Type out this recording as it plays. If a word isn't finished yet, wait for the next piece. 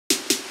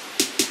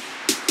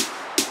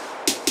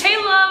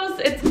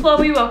it's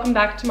Chloe. Welcome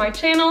back to my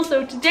channel.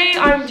 So today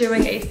I'm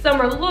doing a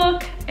summer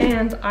look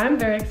and I'm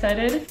very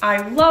excited.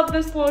 I love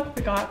this look.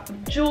 We got the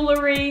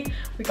jewelry,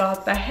 we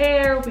got the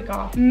hair, we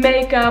got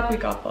makeup, we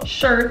got the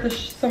shirt, the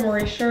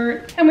summery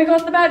shirt, and we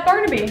got the bad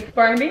Barnaby.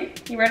 Barnaby,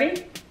 you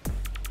ready?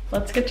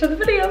 Let's get to the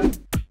video.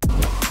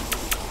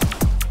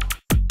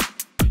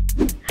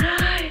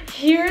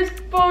 Here's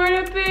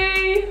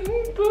Barnaby.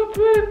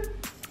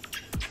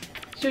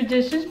 So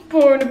this is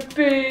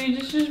Barnaby,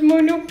 this is my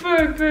new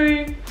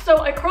baby. So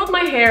I curled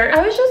my hair.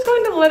 I was just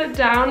going to let it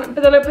down,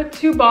 but then I put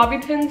two bobby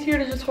pins here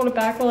to just hold it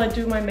back while I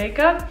do my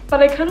makeup.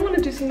 But I kind of want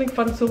to do something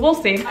fun, so we'll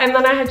see. And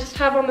then I just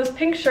have on this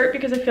pink shirt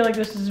because I feel like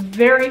this is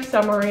very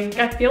summery.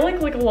 I feel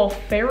like a little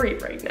fairy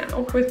right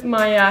now with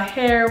my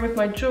hair, with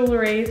my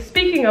jewelry.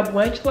 Speaking of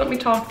which, let me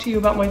talk to you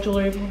about my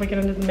jewelry before we get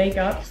into the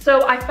makeup.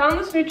 So I found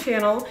this new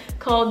channel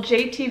called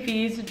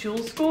JTV's Jewel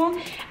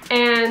School,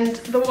 and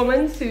the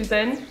woman,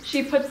 Susan,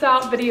 she puts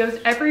out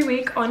videos every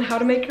week on how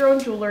to make your own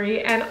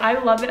jewelry, and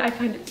I love it. I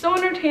find it so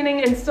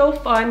entertaining and so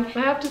fun. I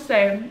have to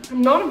say,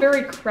 I'm not a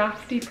very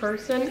crafty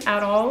person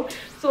at all.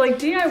 So like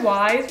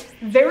DIYs,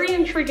 very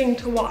intriguing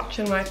to watch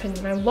in my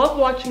opinion. I love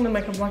watching them.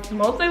 I can watch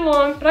them all day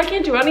long, but I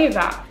can't do any of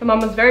that. My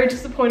mom was very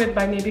disappointed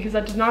by me because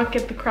I did not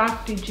get the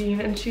crafty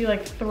gene, and she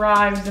like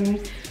thrives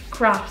in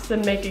crafts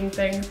and making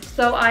things.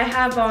 So I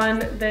have on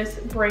this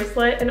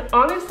bracelet, and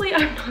honestly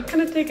I'm not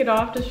gonna take it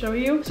off to show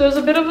you. So it was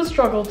a bit of a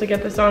struggle to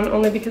get this on,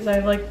 only because I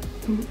have like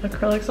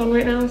acrylics on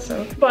right now.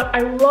 So but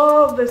I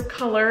love this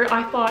color.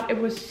 I thought it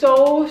was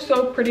so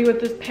pretty with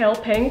this pale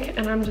pink,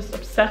 and I'm just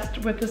obsessed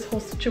with this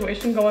whole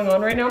situation going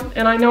on right now.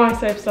 And I know I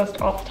say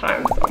obsessed all the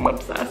time, so I'm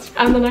obsessed.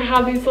 And then I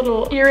have these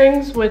little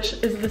earrings, which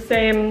is the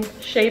same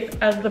shape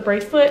as the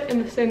bracelet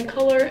in the same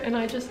color, and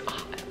I just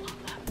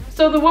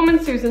So the woman,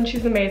 Susan,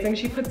 she's amazing.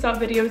 She puts out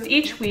videos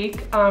each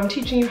week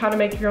teaching you how to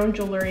make your own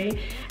jewelry.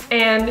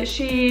 And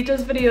she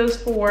does videos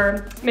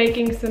for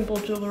making simple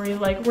jewelry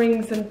like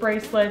rings and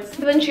bracelets.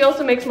 But then she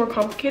also makes more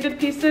complicated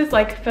pieces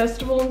like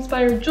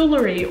festival-inspired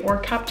jewelry or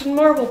Captain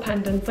Marvel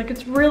pendants. Like,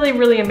 it's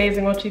really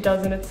amazing what she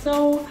does, and it's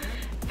so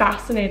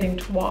fascinating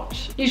to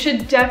watch. You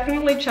should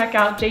definitely check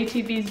out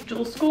JTV's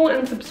Jewel School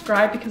and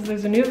subscribe, because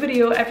there's a new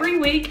video every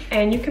week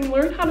and you can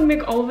learn how to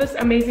make all of this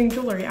amazing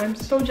jewelry. I'm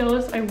so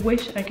jealous. I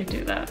wish I could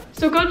do that.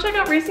 So go check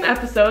out recent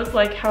episodes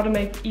like how to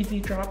make easy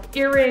drop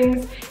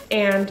earrings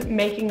and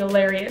making a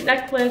lariat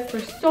necklace.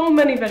 There's so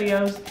many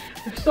videos.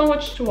 There's so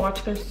much to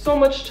watch. There's so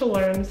much to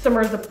learn.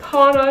 Summer is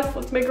upon us.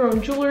 Let's make our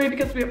own jewelry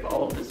because we have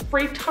all of this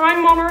free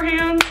time on our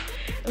hands.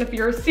 And if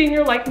you're a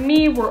senior like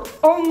me, we're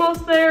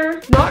almost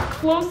there. Not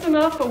close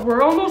enough, but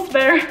we're almost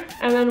there.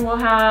 And then we'll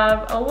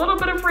have a little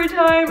bit of free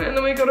time, and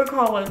then we go to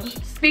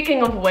college.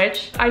 Speaking of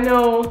which, I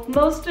know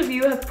most of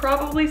you have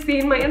probably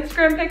seen my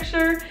Instagram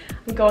picture.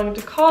 I'm going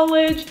to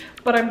college,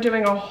 but I'm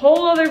doing a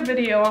whole other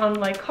video on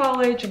like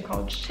college and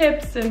college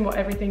tips and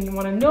everything you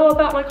want to know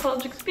about my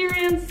college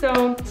experience,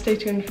 so stay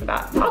tuned for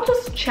that. I'll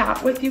just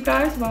chat with you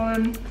guys while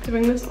I'm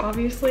doing this.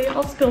 Obviously,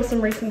 I'll spill some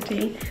recent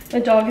tea. My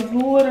dog is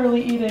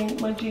literally eating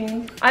my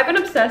jeans. I've been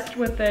obsessed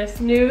with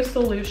this new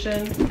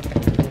solution.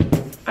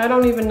 I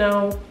don't even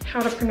know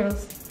how to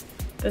pronounce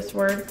this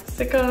word.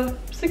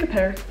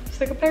 Cicapair?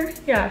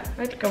 Yeah,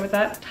 I'd go with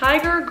that.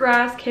 Tiger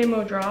Grass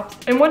Camo Drops.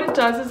 And what it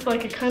does is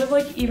like it kind of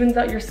like evens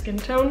out your skin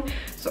tone.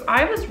 So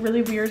I have this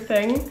really weird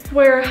thing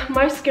where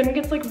my skin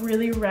gets like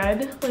really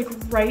red, like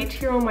right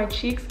here on my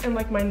cheeks and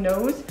like my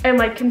nose. And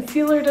like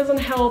concealer doesn't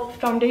help,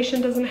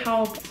 foundation doesn't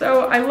help.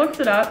 So I looked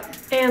it up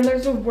and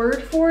there's a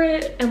word for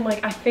it. And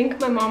like I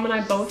think my mom and I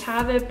both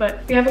have it,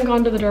 but we haven't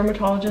gone to the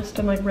dermatologist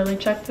and like really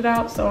checked it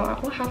out. So I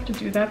will have to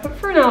do that. But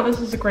for now, this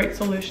is a great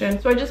solution.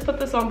 So I just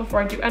put this on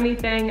before I do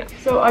anything.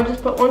 So I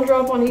just put one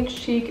drop on each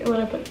cheek, and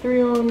then I put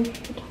 3 on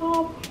the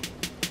top,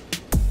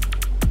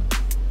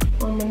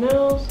 on my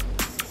nails.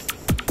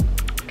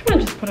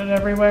 Kind of just put it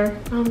everywhere.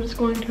 I'm just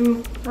going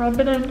to rub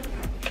it in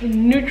to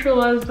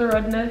neutralize the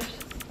redness.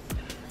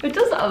 It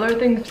does other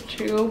things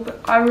too,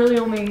 but I really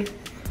only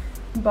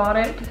bought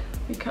it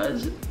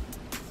because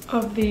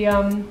of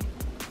the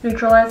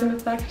neutralizing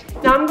effect.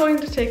 Now I'm going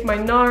to take my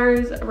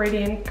NARS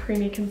Radiant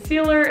Creamy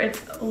Concealer.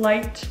 It's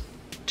Light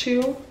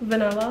 2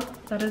 Vanilla.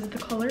 That is the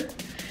color.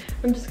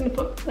 I'm just gonna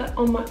put that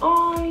on my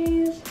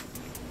eyes,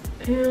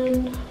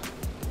 and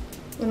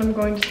then I'm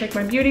going to take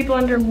my beauty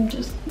blender and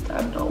just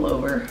dab it all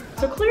over.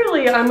 So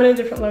clearly I'm in a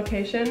different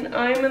location.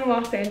 I'm in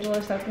Los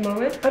Angeles at the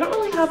moment. I don't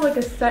really have like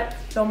a set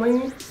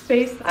filming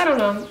space. I don't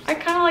know. I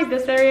kind of like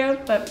this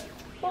area, but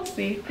we'll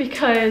see.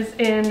 Because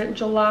in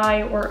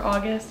July or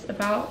August,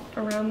 about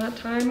around that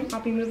time,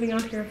 I'll be moving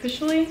out here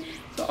officially.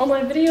 So all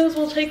my videos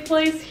will take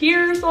place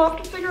here, so I'll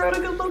have to figure out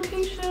a good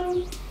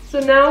location. So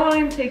now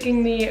I'm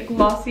taking the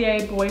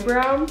Glossier Boy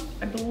Brown.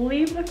 I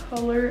believe the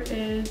color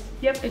is,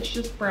 yep, it's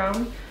just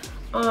brown.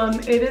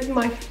 It is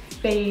my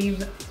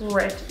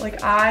favorite.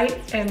 Like, I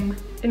am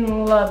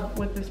in love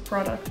with this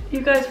product.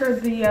 You guys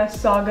heard the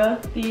saga,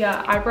 the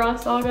eyebrow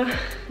saga?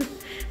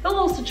 the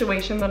little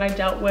situation that I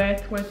dealt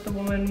with the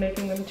woman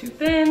making them too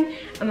thin,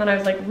 and then I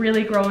was like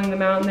really growing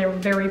them out and they were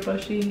very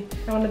bushy.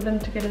 I wanted them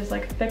to get as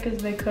like thick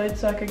as they could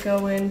so I could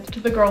go in to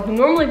the girl who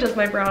normally does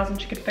my brows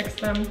and she could fix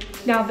them.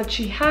 Now that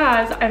she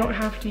has, I don't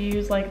have to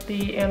use like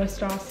the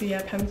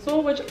Anastasia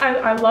pencil, which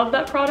I love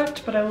that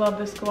product, but I love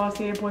this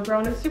Glossier Boy Brow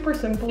and it's super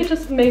simple. It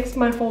just makes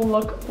my whole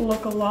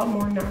look a lot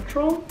more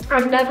natural.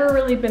 I've never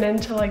really been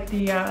into like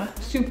the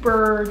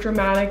super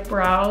dramatic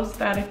brows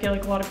that I feel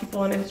like a lot of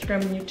people on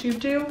Instagram and YouTube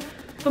do.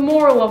 The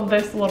moral of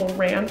this little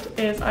rant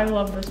is I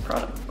love this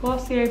product,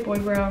 Glossier Boy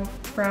Brow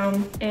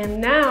Brown. And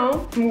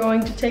now I'm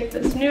going to take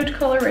this nude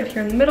color right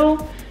here in the middle.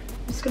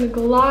 I'm just gonna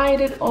glide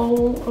it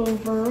all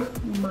over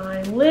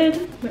my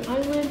lid, my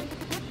eyelid.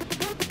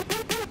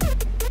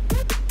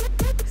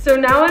 So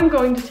now I'm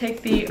going to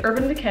take the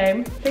Urban Decay,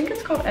 I think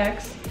it's called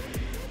X.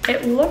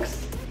 It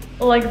looks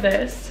like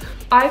this.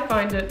 I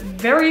find it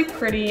very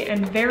pretty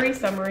and very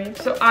summery.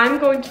 So I'm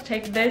going to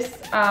take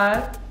this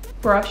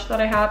brush that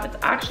I have. It's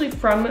actually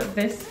from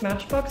this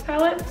Smashbox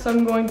palette. So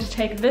I'm going to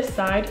take this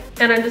side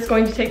and I'm just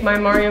going to take my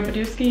Mario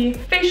Badescu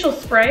facial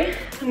spray.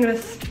 I'm gonna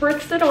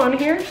spritz it on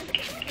here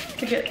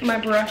to get my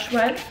brush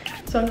wet.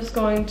 So I'm just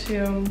going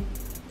to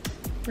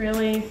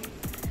really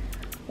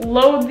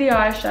load the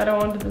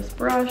eyeshadow onto this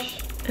brush.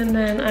 And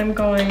then I'm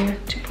going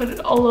to put it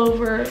all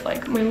over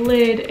like my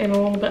lid and a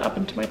little bit up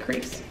into my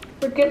crease.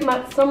 We're getting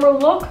that summer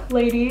look,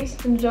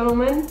 ladies and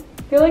gentlemen.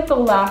 I feel like the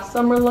last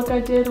summer look I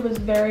did was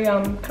very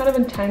kind of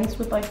intense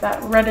with like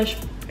that reddish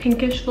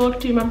pinkish look.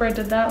 Do you remember I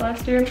did that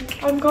last year?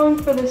 I'm going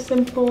for the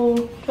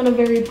simple, kind of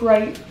very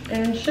bright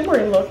and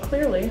shimmery look,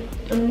 clearly.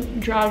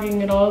 I'm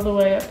dragging it all the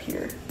way up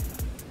here.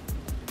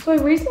 So I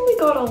recently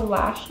got a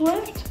lash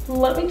lift.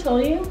 Let me tell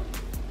you,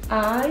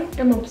 I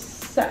am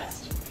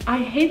obsessed. I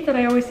hate that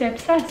I always say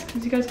obsessed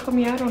because you guys call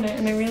me out on it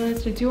and I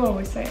realized I do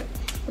always say it.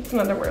 That's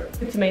another word.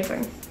 It's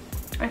amazing.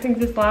 I think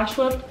this lash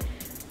lift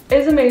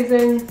is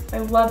amazing. I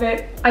love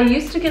it. I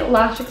used to get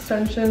lash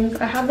extensions.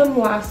 I had them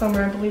last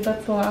summer. I believe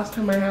that's the last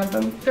time I had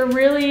them. They're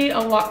really a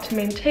lot to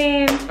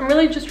maintain. I'm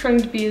really just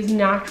trying to be as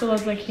natural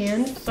as I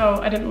can. So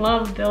I didn't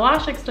love the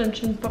lash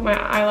extensions, but my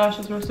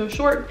eyelashes were so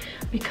short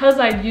because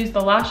I'd used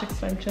the lash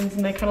extensions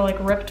and they kind of like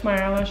ripped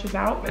my eyelashes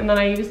out. And then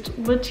I used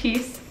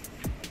Latisse.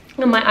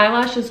 And my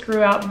eyelashes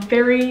grew out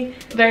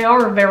they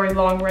are very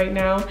long right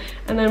now.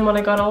 And then when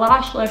I got a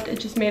lash lift, it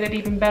just made it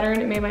even better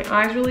and it made my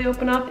eyes really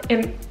open up.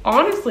 And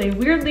honestly,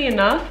 weirdly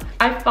enough,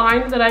 I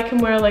find that I can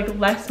wear like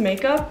less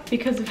makeup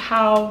because of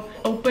how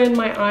open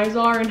my eyes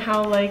are and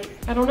how like,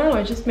 I don't know,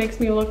 it just makes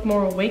me look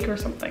more awake or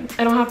something.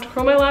 I don't have to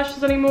curl my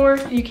lashes anymore.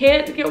 You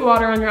can't get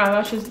water on your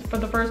eyelashes for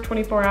the first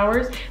 24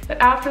 hours, but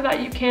after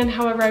that you can.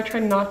 However, I try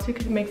not to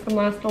because it makes them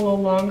last a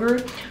little longer.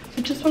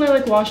 So just when I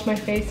like wash my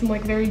face, I'm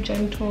like very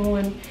gentle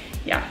and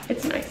yeah,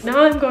 it's nice.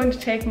 Now I'm going to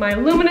take my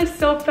Luminous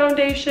Silk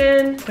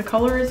Foundation. The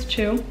color is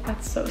Chew.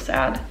 That's so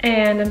sad.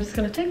 And I'm just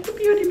gonna take the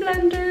Beauty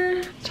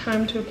Blender.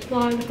 Time to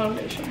apply the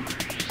foundation.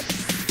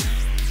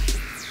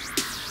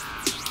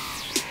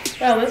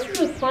 Wow, this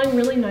is applying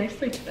really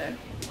nicely today.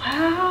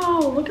 Wow,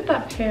 look at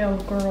that pale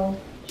girl.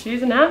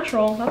 She's a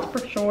natural, that's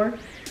for sure.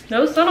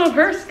 No sun on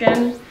her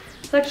skin.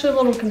 It's actually a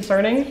little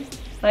concerning.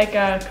 Like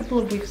a couple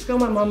of weeks ago,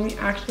 my mom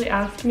actually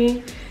asked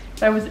me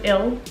if I was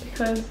ill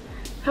because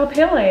how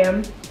pale I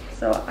am.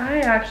 So I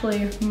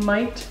actually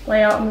might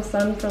lay out in the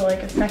sun for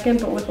like a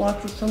second, but with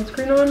lots of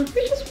sunscreen on.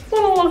 We just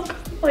want to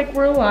look like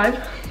we're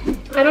alive.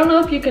 I don't know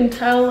if you can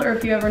tell or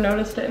if you ever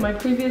noticed it in my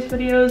previous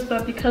videos,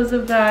 but because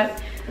of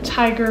that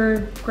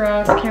tiger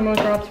grass camo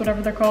drops,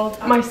 whatever they're called,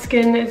 my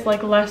skin is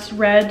like less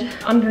red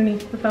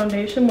underneath the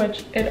foundation,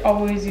 which it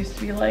always used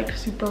to be like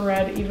super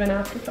red even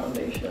after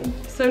foundation.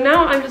 So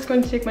now I'm just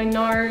going to take my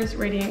NARS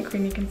Radiant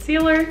Creamy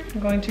Concealer.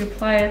 I'm going to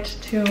apply it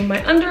to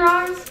my under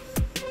eyes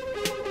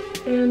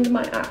and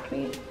my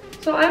acne.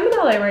 So I'm in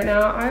LA right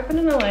now. I've been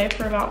in LA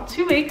for about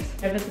 2 weeks.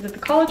 I visited the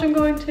college I'm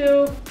going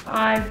to.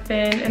 I've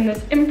been in this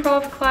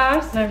improv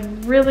class.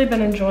 I've really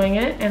been enjoying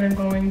it and I'm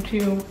going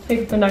to take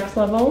it to the next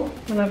level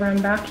whenever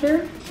I'm back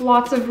here.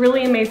 Lots of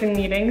really amazing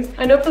meetings.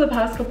 I know for the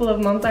past couple of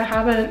months I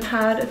haven't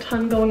had a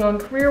ton going on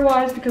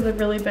career-wise because I've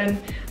really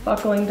been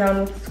buckling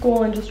down with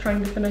school and just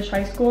trying to finish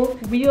high school.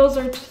 Wheels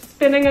are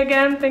spinning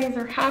again, things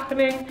are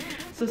happening.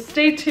 So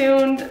stay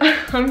tuned.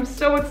 I'm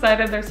so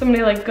excited. There's so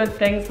many like good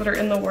things that are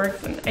in the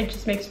works and it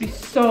just makes me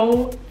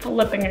so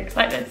flipping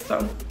excited.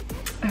 So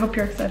I hope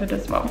you're excited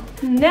as well.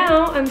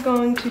 Now I'm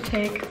going to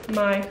take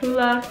my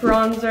Hoola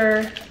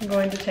bronzer. I'm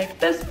going to take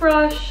this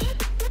brush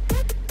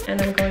and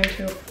I'm going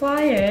to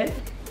apply it.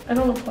 I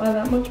don't apply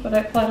that much, but I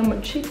apply it on my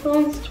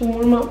cheekbones to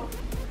warm up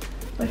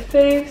my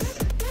face.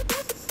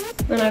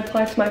 Then I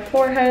apply to my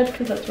forehead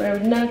because that's where I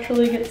would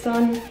naturally get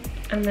sun.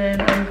 And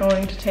then I'm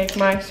going to take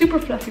my super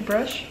fluffy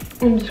brush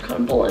and just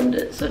kind of blend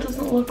it so it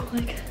doesn't look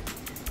like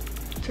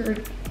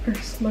dirt or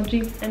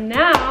smudgy. And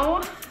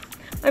now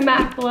my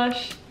MAC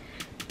blush.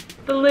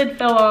 The lid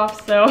fell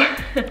off, so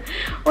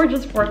we're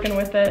just working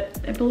with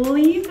it. I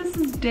believe this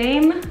is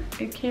Dame.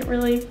 I can't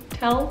really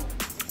tell.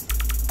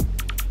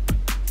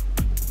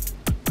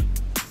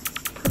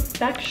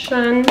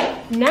 section.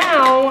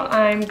 Now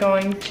I'm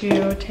going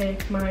to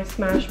take my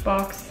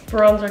Smashbox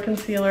bronzer,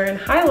 concealer, and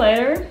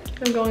highlighter.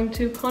 I'm going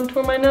to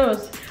contour my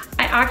nose.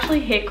 I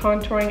actually hate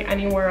contouring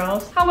anywhere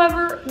else.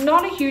 However,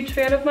 not a huge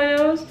fan of my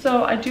nose,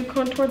 so I do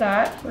contour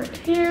that right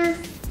here,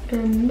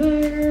 and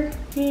there,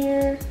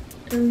 here,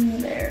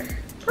 and there.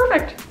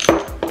 Perfect.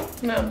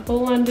 I'm gonna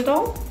blend it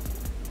all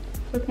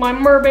with my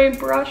mermaid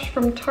brush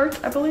from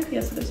Tarte, I believe.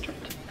 Yes, it is Tarte.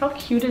 How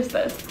cute is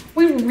this?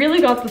 We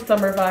really got the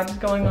summer vibes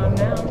going on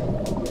now.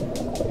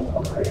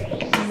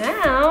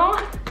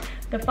 Now,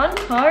 the fun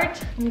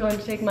part, I'm going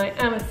to take my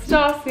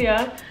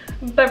Anastasia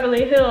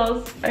Beverly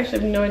Hills. I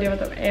actually have no idea what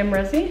the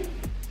Amrezi.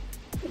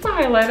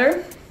 My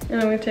highlighter. And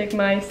I'm going to take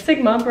my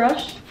Sigma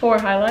brush for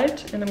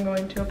highlight, and I'm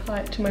going to apply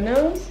it to my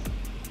nose,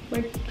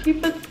 my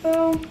cupid's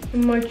bow,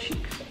 and my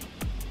cheeks.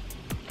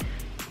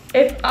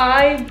 If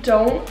I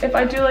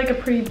do like a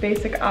pretty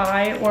basic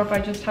eye, or if I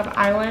just have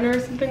eyeliner or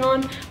something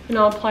on, then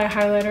I'll apply a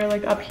highlighter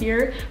like up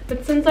here.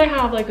 But since I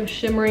have like a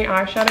shimmery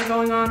eyeshadow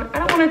going on, I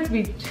don't want it to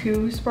be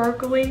too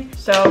sparkly,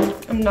 so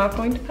I'm not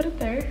going to put it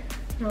there.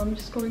 Now I'm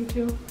just going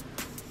to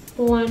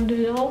blend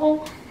it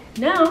all.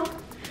 Now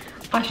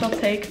I shall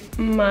take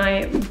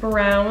my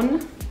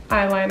brown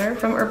eyeliner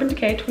from Urban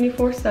Decay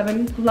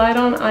 24/7 Light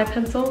On Eye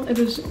Pencil. It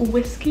is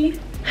Whiskey.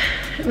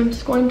 And I'm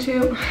just going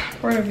to,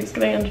 we're gonna be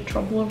getting into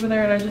trouble over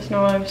there, and I just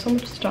know I have so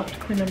much stuff to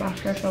clean up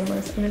after I film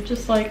this, and it's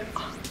just like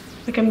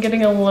I'm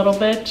getting a little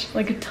bit,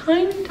 like a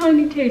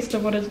tiny taste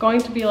of what it's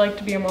going to be like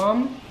to be a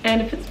mom.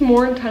 And if it's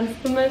more intense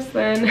than this,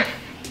 then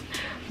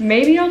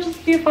maybe I'll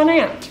just be a fun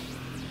aunt.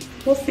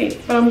 We'll see.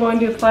 But I'm going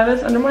to apply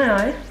this under my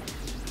eye.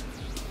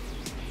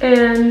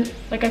 And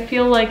like, I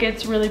feel like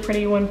it's really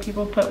pretty when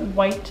people put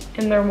white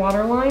in their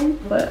waterline,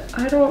 but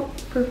I don't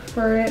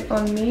prefer it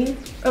on me,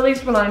 at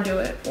least when I do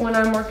it. When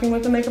I'm working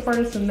with a makeup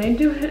artist and they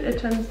do it, it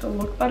tends to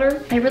look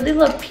better. I really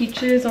love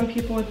peaches on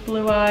people with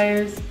blue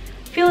eyes.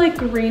 I feel like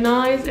green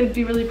eyes, it'd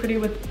be really pretty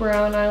with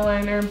brown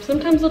eyeliner.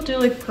 Sometimes I'll do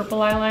like purple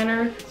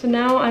eyeliner. So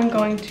now I'm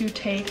going to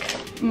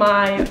take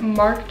my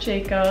Marc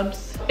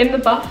Jacobs in the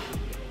Buff.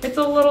 It's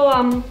a little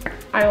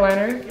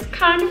eyeliner. It's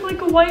kind of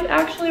like a white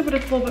actually, but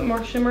it's a little bit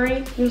more shimmery.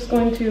 I'm just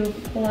going to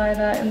apply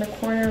that in the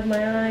corner of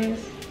my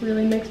eyes.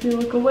 Really makes me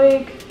look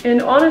awake.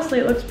 And honestly,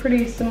 it looks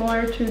pretty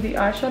similar to the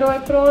eyeshadow I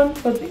put on,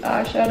 but the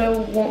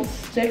eyeshadow won't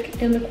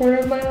stick in the corner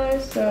of my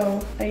eyes, so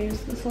I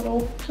use this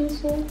little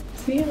pencil.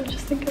 So yeah, I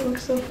just think it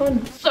looks so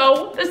fun.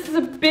 So this is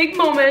a big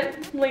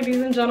moment,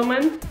 ladies and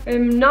gentlemen.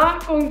 I'm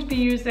not going to be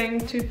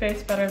using Too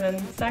Faced Better Than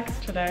Sex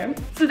today.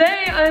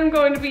 Today I'm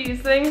going to be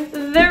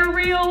using They're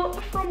Real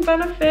from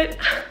Benefit.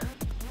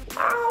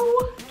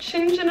 Ow!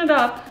 Changing it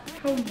up.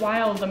 How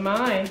wild am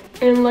I?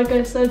 And like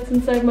I said,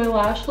 since I have my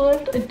lash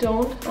lift, I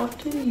don't have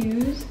to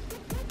use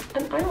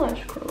an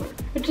eyelash curler,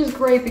 which is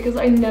great because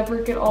I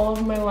never get all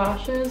of my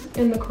lashes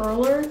in the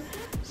curler.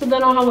 So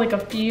then I'll have like a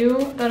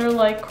few that are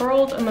like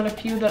curled, and then a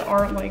few that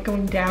aren't like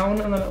going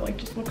down, and then it like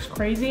just looks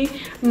crazy.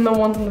 And the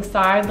ones on the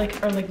side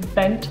like are like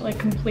bent like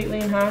completely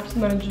in half,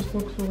 and then it just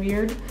looks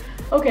weird.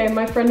 Okay,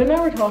 my friend and I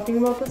were talking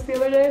about this the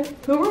other day.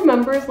 Who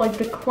remembers like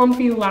the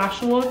clumpy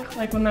lash look,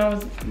 like when that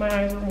was, my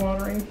eyes were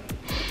watering.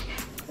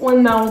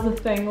 When that was a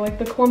thing, like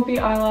the clumpy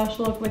eyelash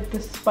look, like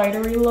the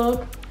spidery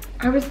look.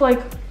 I was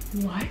like,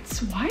 what?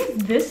 Why is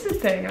this a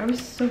thing? I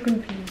was so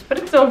confused, but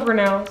it's over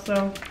now.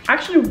 So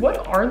actually,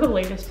 what are the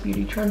latest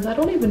beauty trends? I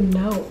don't even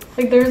know.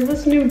 Like there's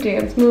this new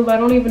dance move. I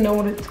don't even know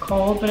what it's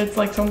called, but it's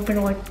like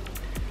something like,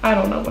 I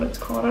don't know what it's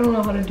called. I don't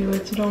know how to do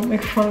it, so don't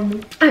make fun of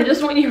me. I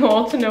just want you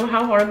all to know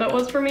how hard that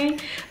was for me,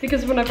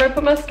 because whenever I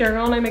put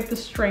mascara on, I make the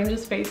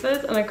strangest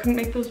faces, and I couldn't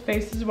make those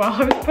faces while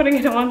I was putting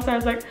it on, so I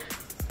was like,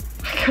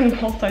 I couldn't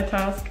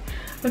multitask.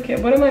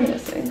 Okay, what am I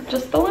missing?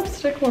 Just the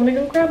lipstick. Let me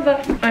go grab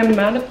that. I'm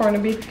mad at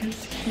Barnaby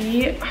because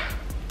he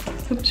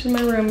slipped in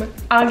my room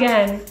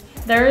again.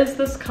 There is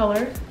this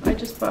color I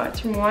just bought. It's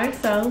from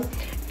YSL.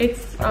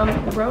 It's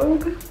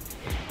Rogue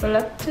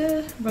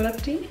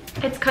Volupte.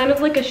 It's kind of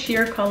like a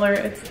sheer color.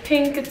 It's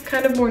pink. It's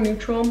kind of more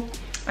neutral.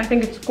 I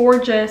think it's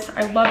gorgeous.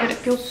 I love it. It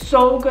feels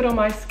so good on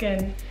my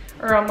skin,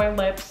 or on my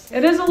lips.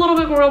 It is a little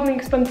bit more on the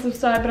expensive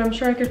side, but I'm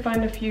sure I could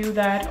find a few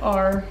that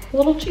are a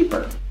little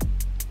cheaper.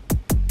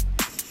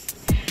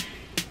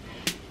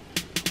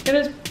 It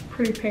is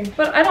pretty pink,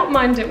 but I don't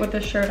mind it with the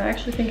shirt. I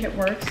actually think it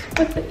works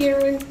with the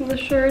earrings and the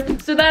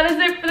shirt. So that is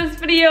it for this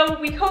video.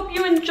 We hope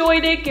you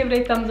enjoyed it. Give it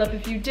a thumbs up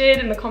if you did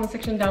in the comment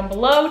section down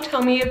below.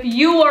 Tell me if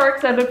you are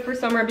excited for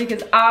summer,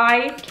 because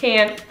I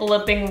can't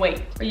flipping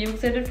wait. Are you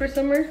excited for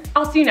summer?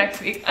 I'll see you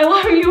next week. I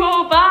love you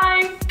all.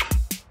 Bye.